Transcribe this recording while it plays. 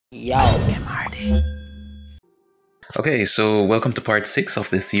Yo, MRD. Okay, so welcome to part 6 of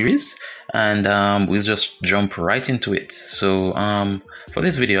this series, and we'll just jump right into it. So for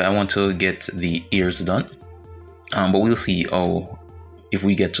this video I want to get the ears done, but we'll see if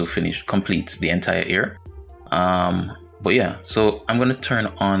we get to complete the entire ear. But yeah, so I'm going to turn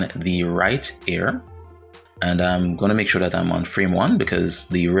on the right ear, and I'm going to make sure that I'm on frame 1 because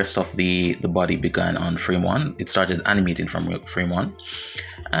the rest of the body began on frame 1. It started animating from frame 1.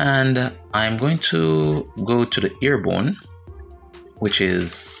 And I'm going to go to the ear bone, which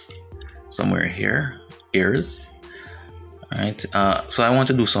is somewhere here, ears. All right, so I want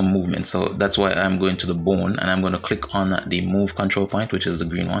to do some movement, so that's why I'm going to the bone, and I'm going to click on the move control point, which is the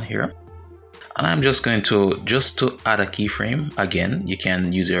green one here. And I'm just going to add a keyframe. Again, you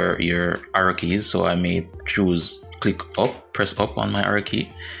can use your arrow keys, so I may choose press up on my arrow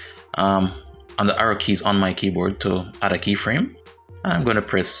key, on the arrow keys on my keyboard to add a keyframe. I'm going to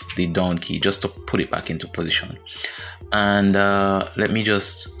press the down key just to put it back into position. And let me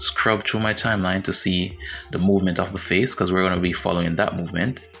just scrub through my timeline to see the movement of the face, because we're going to be following that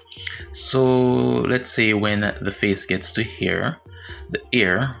movement. So let's say when the face gets to here, the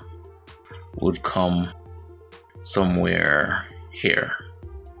ear would come somewhere here,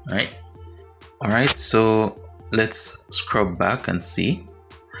 right? All right, so let's scrub back and see.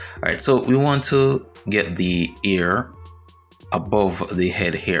 All right, so we want to get the ear above the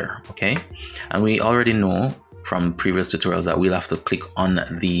head here, okay? And we already know from previous tutorials that we'll have to click on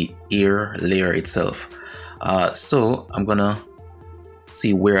the ear layer itself. So I'm gonna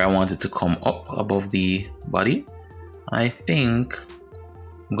see where I want it to come up above the body. I think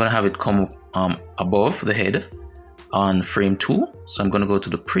I'm gonna have it come above the head on frame 2. So I'm gonna go to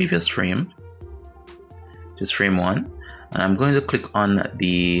the previous frame, just frame 1, and I'm going to click on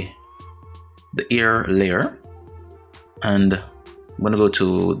the ear layer, and I'm going to go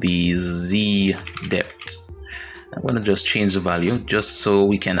to the Z depth. I'm going to just change the value just so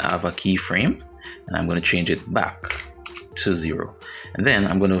we can have a keyframe, and I'm going to change it back to 0. And then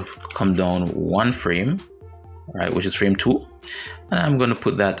I'm going to come down 1 frame, right, which is frame 2, and I'm going to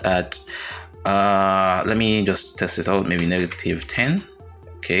put that at let me just test it out, maybe -10.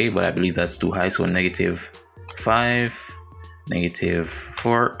 Okay, but I believe that's too high, so -5,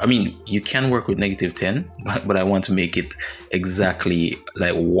 -4. I mean, you can work with -10, but I want to make it exactly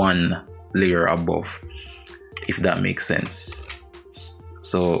like 1 layer above, if that makes sense.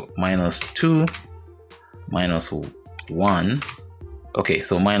 So -2, -1. Okay,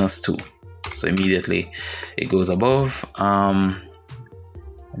 so -2. So immediately it goes above, and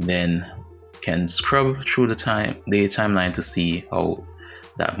then can scrub through the timeline to see how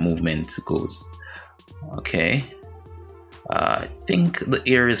that movement goes. Okay. I think the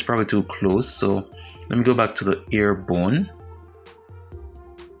ear is probably too close, so let me go back to the ear bone,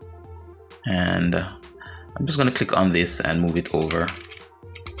 and I'm just going to click on this and move it over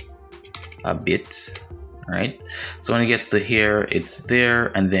a bit. Right, so when it gets to here, it's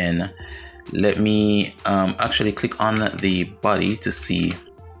there, and then let me actually click on the body to see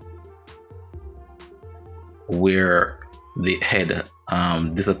where the head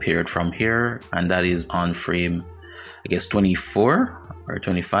disappeared from here, and that is on frame, I guess, 24 or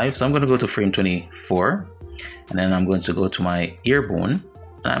 25. So I'm going to go to frame 24, and then I'm going to go to my ear bone,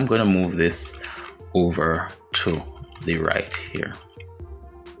 and I'm going to move this over to the right here.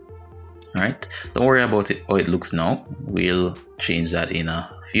 All right, don't worry about it how it looks now. We'll change that in a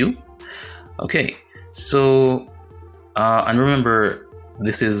few. Okay, so and remember,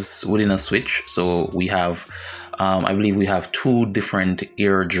 this is within a switch, so we have I believe we have 2 different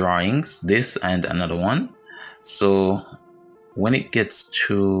ear drawings, this and another one. So when it gets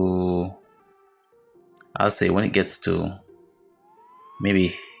to, I'll say when it gets to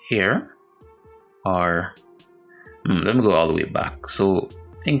maybe here, or let me go all the way back. So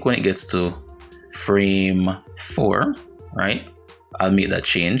I think when it gets to frame 4, right, I'll make that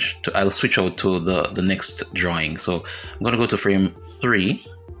change. I'll switch out to the next drawing. So I'm going to go to frame 3.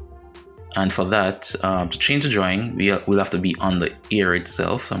 And for that, to change the drawing, we'll have to be on the ear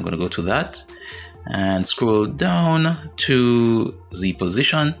itself. So I'm going to go to that and scroll down to Z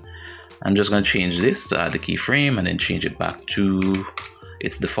position. I'm just going to change this to add the keyframe and then change it back to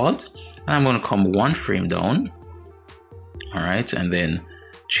its default. And I'm going to come 1 frame down. All right, and then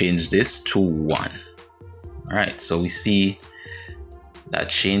change this to 1. All right, so we see that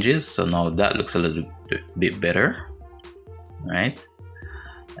changes. So now that looks a little bit better, right?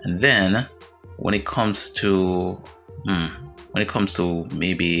 And then when it comes to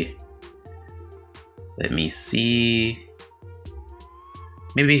maybe, let me see,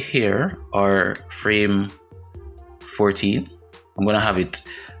 maybe here or frame 14, I'm gonna have it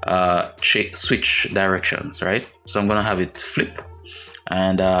switch directions, right? So I'm gonna have it flip,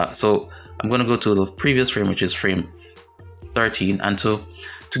 and so I'm gonna go to the previous frame, which is frame 13, and to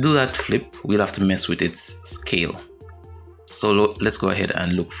do that flip, we'll have to mess with its scale. So let's go ahead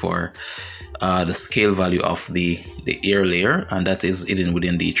and look for the scale value of the ear layer, and that is hidden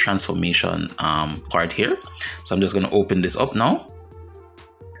within the transformation part here. So I'm just going to open this up now.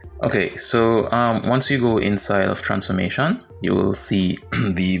 Okay, so once you go inside of transformation, you will see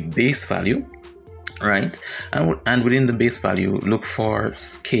the base value, right? And within the base value, look for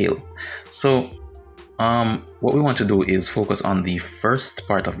scale. So what we want to do is focus on the first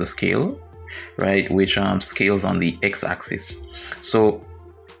part of the scale, right, which scales on the x-axis. So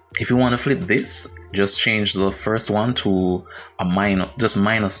if you want to flip this, just change the first one to a minus, just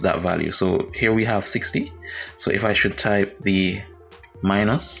minus that value. So here we have 60. So if I should type the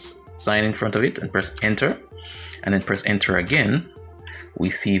minus sign in front of it and press enter, and then press enter again, we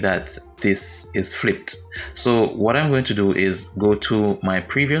see that this is flipped. So what I'm going to do is go to my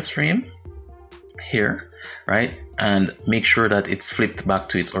previous frame here, right, and make sure that it's flipped back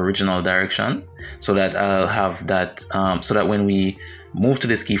to its original direction, so that I'll have that so that when we move to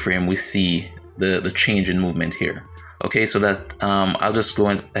this keyframe, we see the change in movement here. Okay, so that I'll just go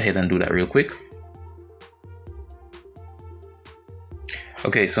ahead and do that real quick.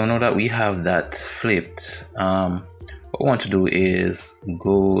 Okay, so now that we have that flipped, what we want to do is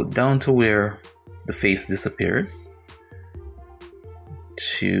go down to where the face disappears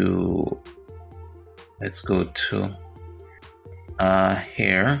to, let's go to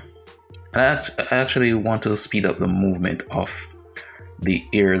here. I actually want to speed up the movement of the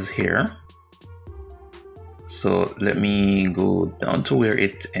ears here. So let me go down to where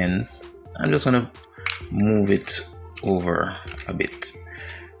it ends. I'm just going to move it over a bit.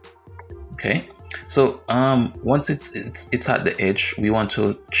 Okay, so once it's at the edge, we want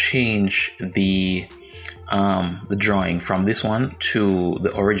to change the drawing from this one to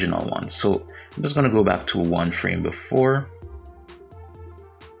the original one. So I'm just going to go back to one frame before,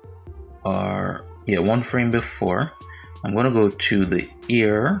 or yeah, one frame before. I'm going to go to the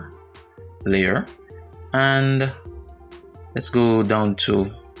ear layer, and let's go down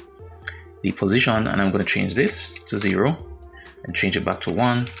to the position, and I'm going to change this to 0 and change it back to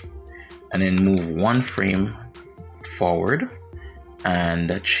 1, and then move one frame forward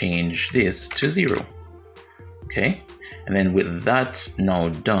and change this to 0. Okay, and then with that now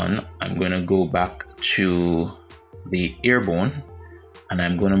done, I'm going to go back to the ear bone, and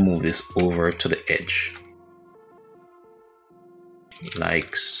I'm going to move this over to the edge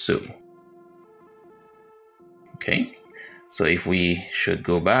like so. Okay, so if we should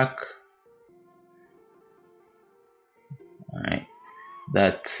go back, all right,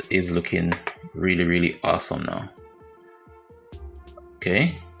 that is looking really awesome now.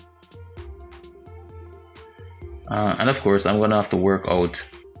 Okay, and of course I'm gonna have to work out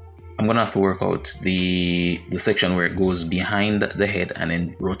the section where it goes behind the head and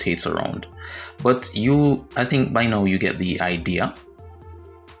then rotates around, but I think by now you get the idea.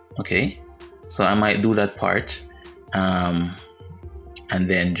 Okay, so I might do that part and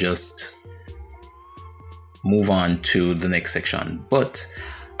then just move on to the next section. But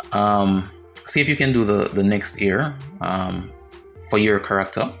see if you can do the next ear for your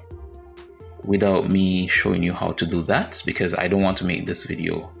character without me showing you how to do that, because I don't want to make this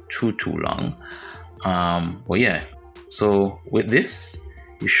video too long. But yeah, so with this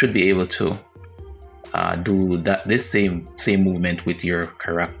you should be able to do this same movement with your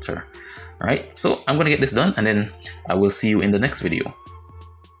character. All right, so I'm gonna get this done, and then I will see you in the next video.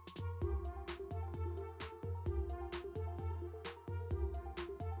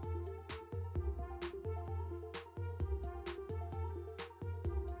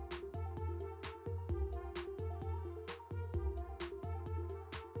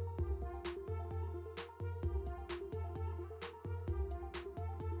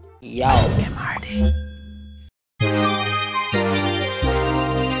 Yo, MRD.